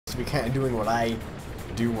be kind of doing what I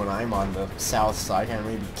do when I'm on the south side, kind of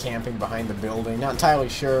maybe camping behind the building. Not entirely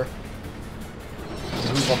sure.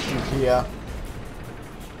 Move up through here.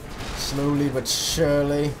 Slowly but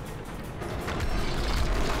surely.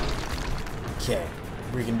 Okay,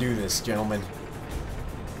 we can do this, gentlemen.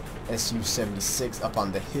 SU-76 up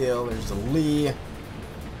on the hill. There's the Lee.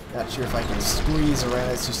 Not sure if I can squeeze around.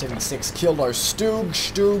 SU-76 killed our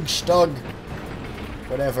Stug.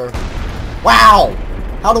 Whatever. Wow!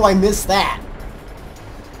 How do I miss that?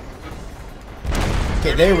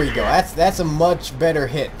 Okay, there we go. That's a much better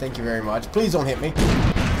hit. Thank you very much. Please don't hit me.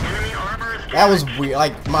 That was weird.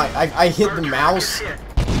 Like I hit the mouse.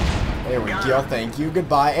 There we go. Thank you.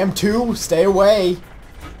 Goodbye. M2, stay away.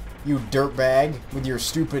 You dirtbag with your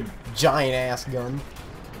stupid giant ass gun.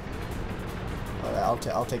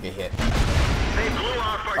 I'll take a hit.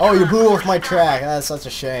 Oh, you blew off my track. That's such a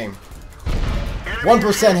shame.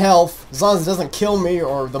 1% health. As long as it doesn't kill me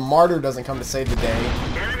or the martyr doesn't come to save the day,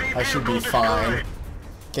 I should be fine.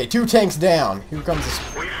 Okay, 2 tanks down. Here comes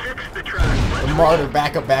the martyr.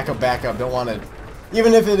 Back up. Don't want to...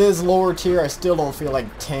 Even if it is lower tier, I still don't feel like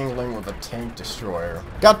tangling with a tank destroyer.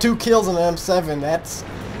 Got 2 kills in an M7.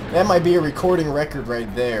 That might be a recording record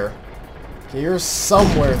right there. Okay, you're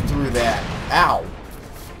somewhere through that. Ow!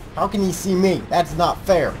 How can he see me? That's not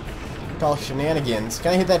fair. Call shenanigans.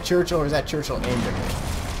 Can I hit that Churchill, or is that Churchill aimed at me?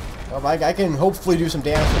 Well, I can hopefully do some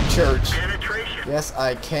damage to the church. Yes,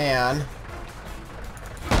 I can.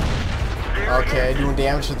 Okay, doing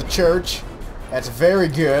damage to the church. That's very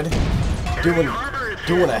good. Doing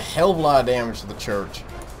a hell of a lot of damage to the church.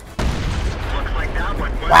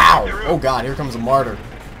 Wow! Oh god, here comes a martyr.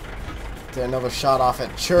 Get another shot off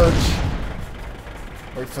at church.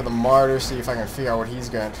 Wait for the martyr, see if I can figure out what he's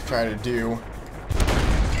going to try to do.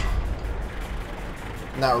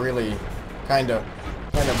 Not really. Kinda.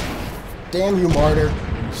 Damn you, martyr.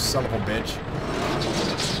 You son of a bitch.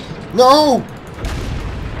 No!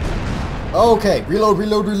 Okay, reload.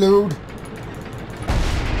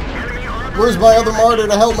 Where's my other martyr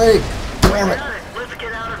to help me? Damn it. Let's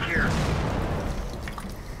get out of here.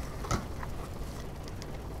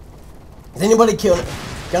 Is anybody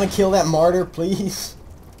gonna kill that martyr, please?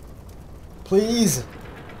 Please?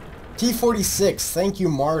 T-46, thank you,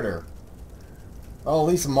 martyr. Oh, at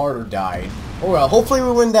least the martyr died. Oh well, hopefully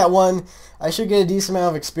we win that one. I should get a decent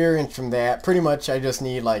amount of experience from that. Pretty much I just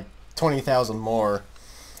need like 20,000 more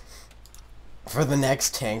for the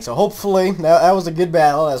next tank. So hopefully, that was a good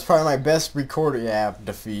battle. That's probably my best recorded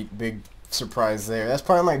defeat. Big surprise there. That's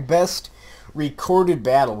probably my best recorded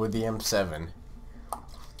battle with the M7.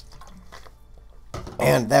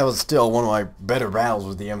 And that was still one of my better battles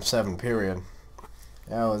with the M7, period.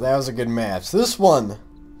 That was a good match. This one,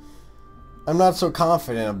 I'm not so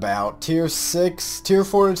confident about. Tier 6, Tier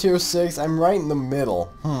 4 to Tier 6, I'm right in the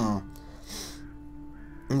middle. And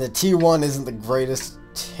the T1 isn't the greatest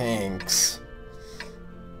tanks.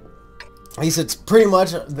 At least it's pretty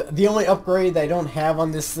much the only upgrade that I don't have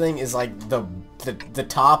on this thing is like the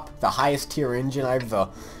highest tier engine. I have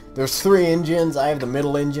there's 3 engines. I have the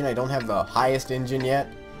middle engine. I don't have the highest engine yet.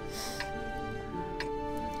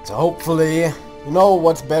 So hopefully, you know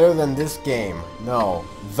what's better than this game? No,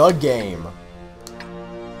 the game.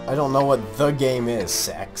 I don't know what the game is,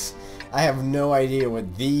 sex. I have no idea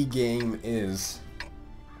what the game is.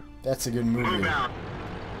 That's a good movie.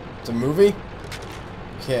 It's a movie?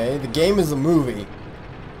 Okay, the game is a movie.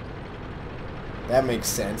 That makes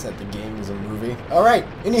sense that the game is a movie. Alright,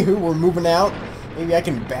 anywho, we're moving out. Maybe I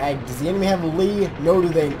can bag... Does the enemy have a Lee? No,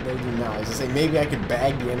 they do not. I was gonna say, maybe I could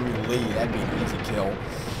bag the enemy Lee. That'd be an easy kill.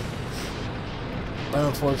 But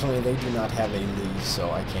unfortunately, they do not have a Lee,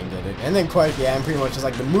 so I can't get it. And then I'm pretty much just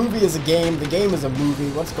like, the movie is a game, the game is a movie.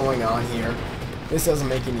 What's going on here? This doesn't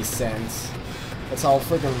make any sense. Let's all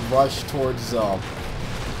freaking rush towards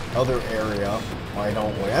other area. Why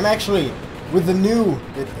don't we? I'm actually, with the new,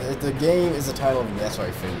 the game is the title of it, that's what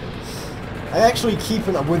I figured. I'm actually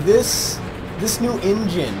keeping up with this new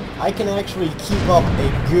engine. I can actually keep up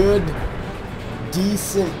a good,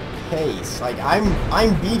 decent pace. Like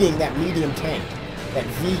I'm beating that medium tank, that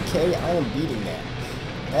VK. I am beating that.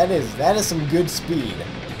 That is some good speed.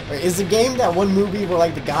 Is the game that one movie where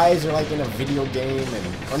like the guys are like in a video game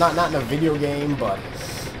or not in a video game, but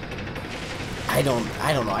I don't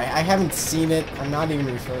know. I haven't seen it. I'm not even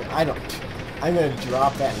referring. I'm gonna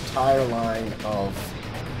drop that entire line of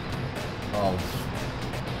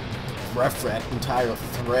that entire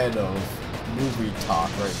thread of movie talk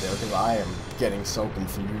right there because I am getting so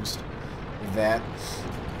confused with that.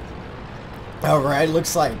 Alright,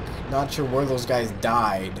 looks like not sure where those guys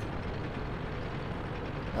died.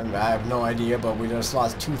 I have no idea, but we just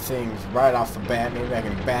lost 2 things right off the bat. Maybe I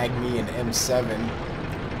can bag me an M7.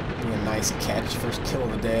 Be a nice catch. First kill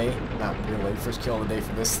of the day. Not really. First kill of the day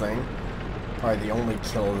for this thing. Probably the only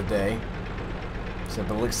kill of the day. So,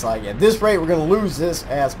 but it looks like at this rate we're going to lose this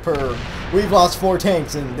as per... We've lost 4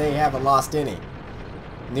 tanks and they haven't lost any.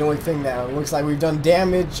 And the only thing that looks like we've done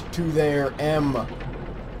damage to their M...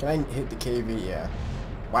 Can I hit the KV? Yeah.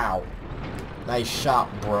 Wow. Nice shot,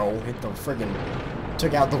 bro. Hit the friggin'...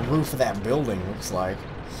 Took out the roof of that building, looks like.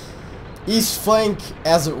 East flank,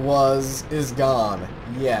 as it was, is gone.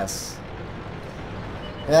 Yes.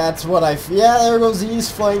 That's what yeah, there goes the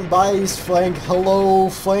east flank. Bye, east flank. Hello,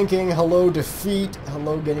 flanking. Hello, defeat.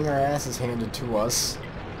 Hello, getting our asses handed to us.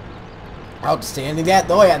 Outstanding.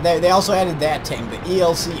 Oh yeah, they also added that tank, the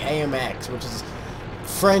ELC AMX, which is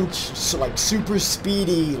French, so like super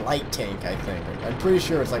speedy light tank, I think. I'm pretty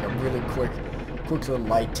sure it's like a really quick little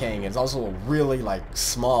light tank. It's also really like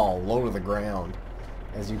small, low to the ground.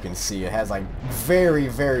 As you can see, it has like very,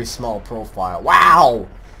 very small profile. Wow!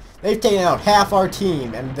 They've taken out half our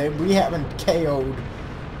team, and we haven't KO'd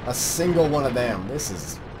a single one of them. This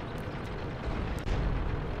is...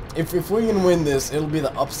 If we can win this, it'll be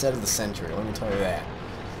the upset of the century, let me tell you that.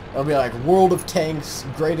 It'll be like World of Tanks'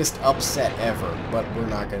 greatest upset ever, but we're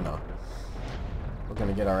not gonna. We're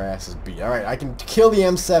gonna get our asses beat. Alright, I can kill the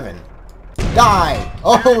M7. Die!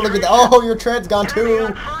 Oh, look at that. Oh, your tread's gone too.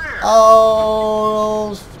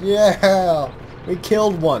 Oh, yeah. We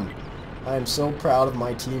killed one. I am so proud of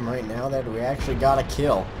my team right now that we actually got a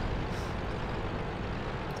kill.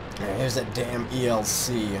 There's that damn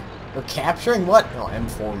ELC. We're capturing what? Oh,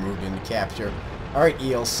 M4 moved into capture. Alright,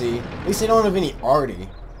 ELC. At least they don't have any arty.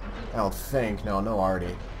 I don't think. No, no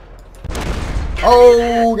arty.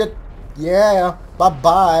 Oh, yeah.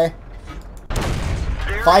 Bye-bye.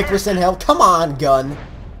 5% health. Come on, gun.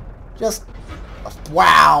 Just...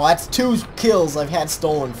 Wow, that's 2 kills I've had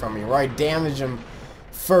stolen from me, where I damage them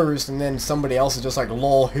first, and then somebody else is just like,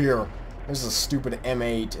 lol, here. There's a stupid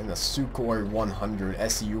M8 and the Sukhoi 100.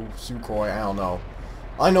 SU Sukhoi, I don't know.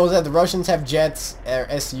 All I know is that the Russians have jets,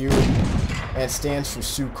 SU, and it stands for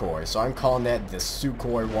Sukhoi, so I'm calling that the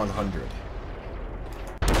Sukhoi 100.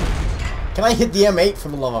 Can I hit the M8 for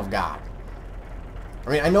the love of God? I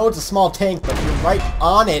mean, I know it's a small tank, but you're right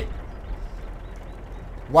on it.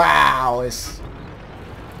 Wow, it's...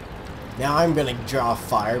 Now I'm gonna draw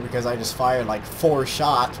fire because I just fired like 4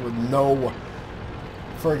 shots with no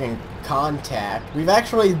friggin' contact. We've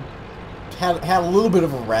actually had a little bit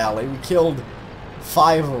of a rally. We killed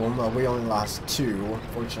 5 of them. We only lost 2.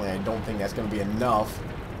 Unfortunately, I don't think that's gonna be enough.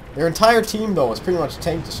 Their entire team, though, is pretty much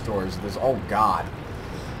tank destroyers. There's... Oh, God.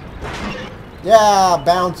 Yeah,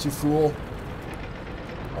 bounce, you fool.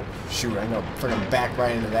 Oh, shoot, I know. Friggin' back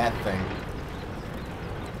right into that thing.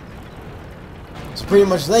 So pretty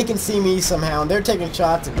much they can see me somehow, and they're taking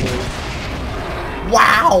shots at me.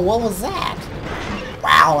 Wow, what was that?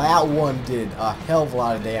 Wow, that one did a hell of a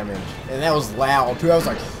lot of damage. And that was loud, too. I was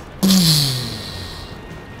like...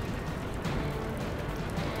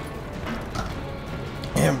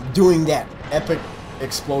 And doing that epic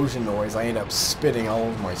explosion noise, I end up spitting all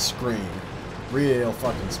over my screen. Real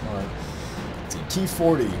fucking smart. Let's see,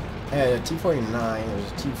 T40. T49,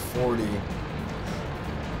 there's a T40.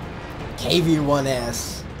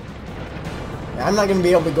 KV-1S. Now, I'm not going to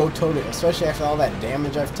be able to go toe-to, especially after all that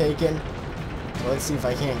damage I've taken. So let's see if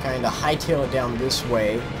I can't kind of hightail it down this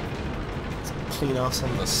way. Let's clean off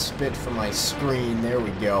some of the spit from my screen. There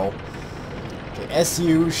we go. Okay,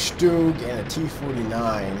 SU, Stug, and a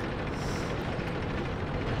T49.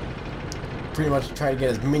 Pretty much try to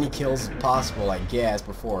get as many kills as possible, I guess,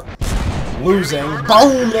 before losing.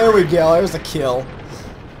 Boom! There we go. There's a kill.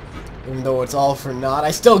 Even though it's all for naught, I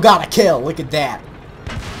still got a kill. Look at that.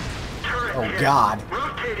 Oh, God.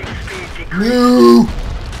 No!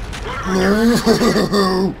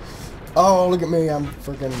 No! Oh, look at me. I'm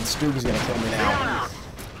freaking... Stug's gonna kill me now.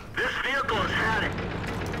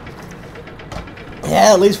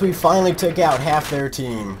 Yeah, at least we finally took out half their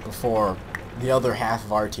team before the other half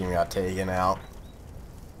of our team got taken out.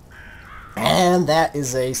 And that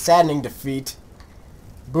is a saddening defeat.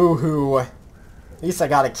 Boo-hoo. At least I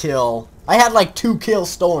got a kill. I had like 2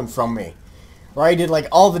 kills stolen from me. Where I did like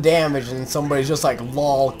all the damage and somebody's just like,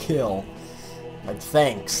 lol, kill. Like,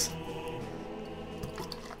 thanks.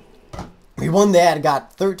 We won that,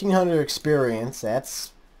 got 1,300 experience.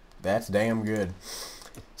 That's damn good.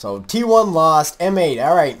 So T1 lost, M8.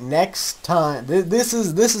 Alright, next time. This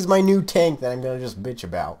is my new tank that I'm gonna just bitch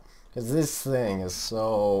about. Because this thing is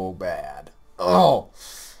so bad. Oh!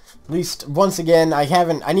 At least, once again, I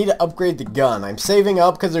need to upgrade the gun. I'm saving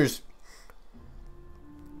up because there's...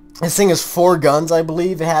 This thing has 4 guns, I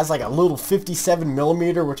believe. It has like a little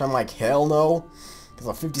 57mm, which I'm like, hell no.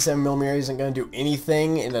 Because a 57mm isn't going to do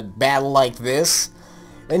anything in a battle like this.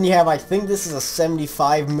 Then you have, I think this is a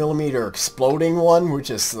 75mm exploding one,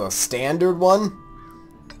 which is the standard one.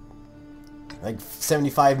 Like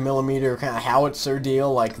 75mm kind of howitzer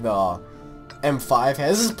deal like the M5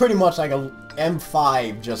 has. This is pretty much like a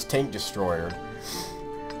M5, just tank destroyer.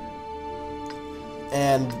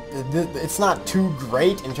 And it's not too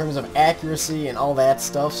great in terms of accuracy and all that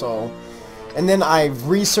stuff, so... And then I've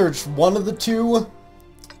researched one of the 2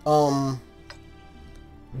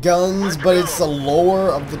 guns, but it's the lower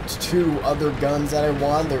of the 2 other guns that I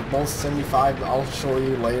want. They're both 75, I'll show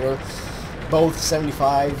you later. Both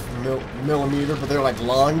 75mm, but they're like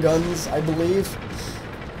long guns, I believe.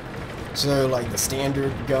 So they're like the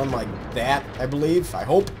standard gun like that, I believe, I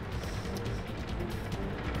hope.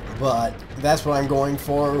 But that's what I'm going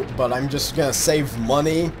for, but I'm just gonna save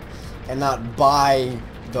money and not buy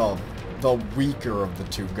the weaker of the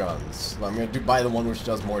 2 guns. I'm gonna buy the one which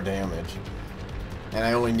does more damage. And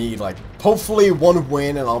I only need like hopefully 1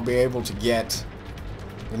 win and I'll be able to get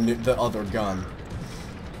the other gun.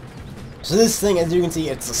 So this thing, as you can see,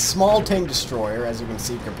 it's a small tank destroyer, as you can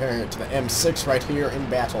see, comparing it to the M6 right here in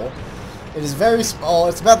battle. It is very small.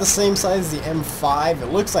 It's about the same size as the M5.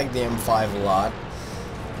 It looks like the M5 a lot.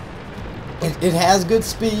 It has good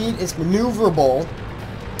speed, it's maneuverable,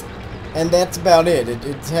 and that's about it.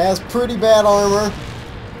 It has pretty bad armor.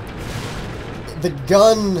 The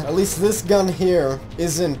gun, at least this gun here,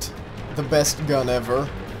 isn't the best gun ever.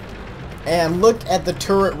 And look at the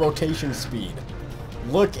turret rotation speed.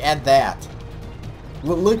 Look at that.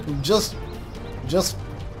 Look, just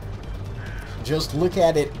look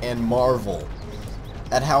at it and marvel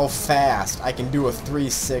at how fast I can do a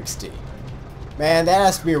 360. Man, that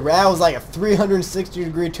has to be, that was like a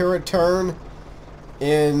 360-degree turret turn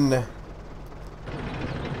in,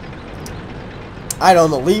 I don't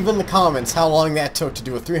know, leave in the comments how long that took to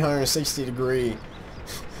do a 360-degree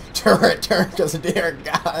turret turn, because dear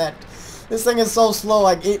God, this thing is so slow.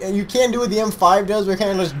 Like, you can't do what the M5 does, where you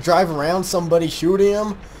can't just drive around somebody shooting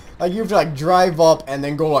him. Like, you have to like drive up and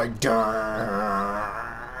then go like,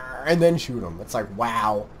 and then shoot him. It's like,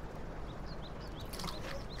 wow.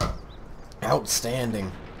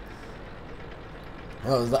 Outstanding.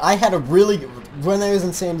 I had a really, when I was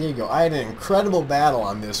in San Diego, I had an incredible battle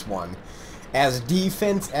on this one. As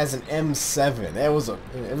defense as an M7. It was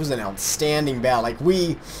an outstanding battle. Like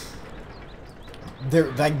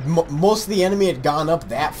most of the enemy had gone up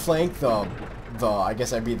that flank, I guess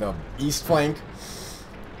that'd be the east flank.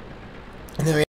 And then we